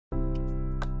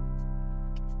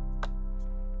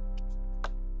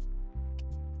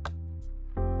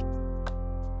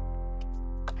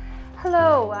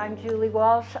Hello, I'm Julie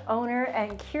Walsh, owner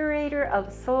and curator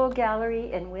of Soul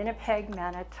Gallery in Winnipeg,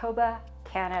 Manitoba,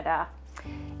 Canada.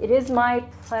 It is my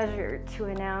pleasure to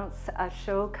announce a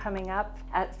show coming up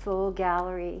at Soul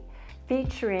Gallery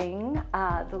featuring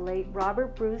the late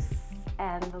Robert Bruce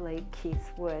and the late Keith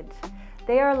Wood.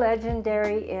 They are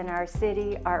legendary in our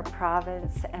city, our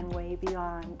province, and way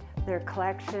beyond. Their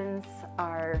collections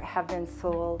have been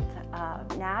sold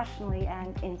nationally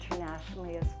and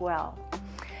internationally as well.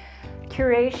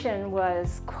 Curation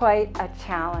was quite a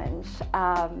challenge.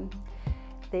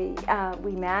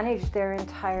 We managed their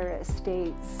entire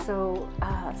estate, so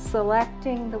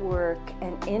selecting the work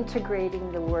and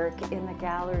integrating the work in the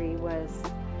gallery was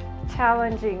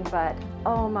challenging, but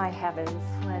oh my heavens,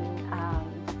 when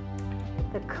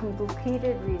the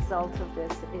completed result of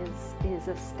this is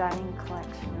a stunning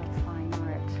collection of fine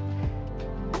art.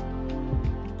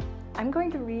 I'm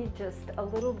going to read just a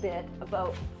little bit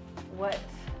about what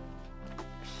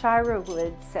Shira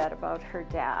Wood said about her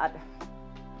dad.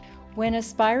 When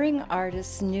aspiring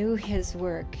artists knew his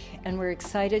work and were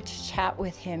excited to chat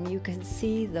with him, you could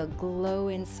see the glow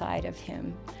inside of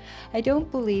him. I don't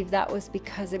believe that was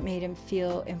because it made him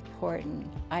feel important.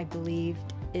 I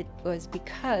believed it was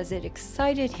because it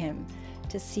excited him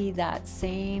to see that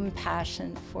same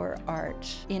passion for art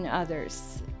in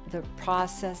others, the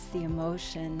process, the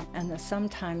emotion, and the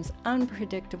sometimes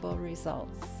unpredictable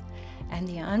results, and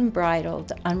the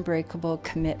unbridled, unbreakable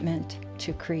commitment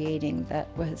to creating that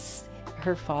was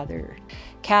her father.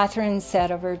 Catherine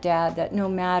said of her dad that no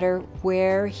matter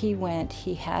where he went,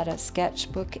 he had a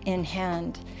sketchbook in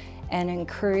hand and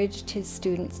encouraged his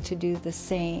students to do the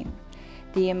same.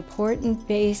 The important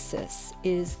basis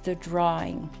is the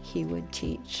drawing he would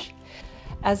teach.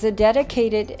 As a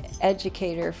dedicated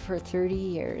educator for 30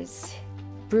 years,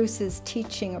 Bruce's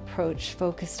teaching approach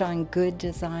focused on good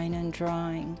design and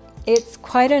drawing. It's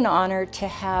quite an honor to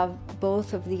have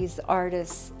both of these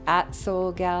artists at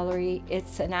Soul Gallery.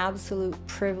 It's an absolute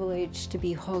privilege to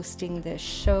be hosting this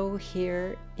show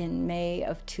here in May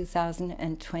of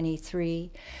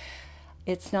 2023.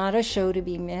 It's not a show to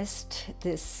be missed.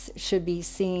 This should be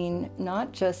seen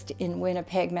not just in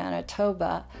Winnipeg,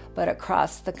 Manitoba, but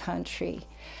across the country.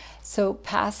 So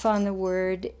pass on the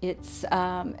word. It's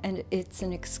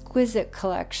an exquisite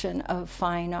collection of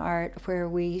fine art where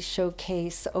we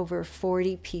showcase over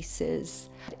 40 pieces.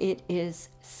 It is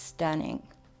stunning.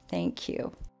 Thank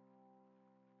you.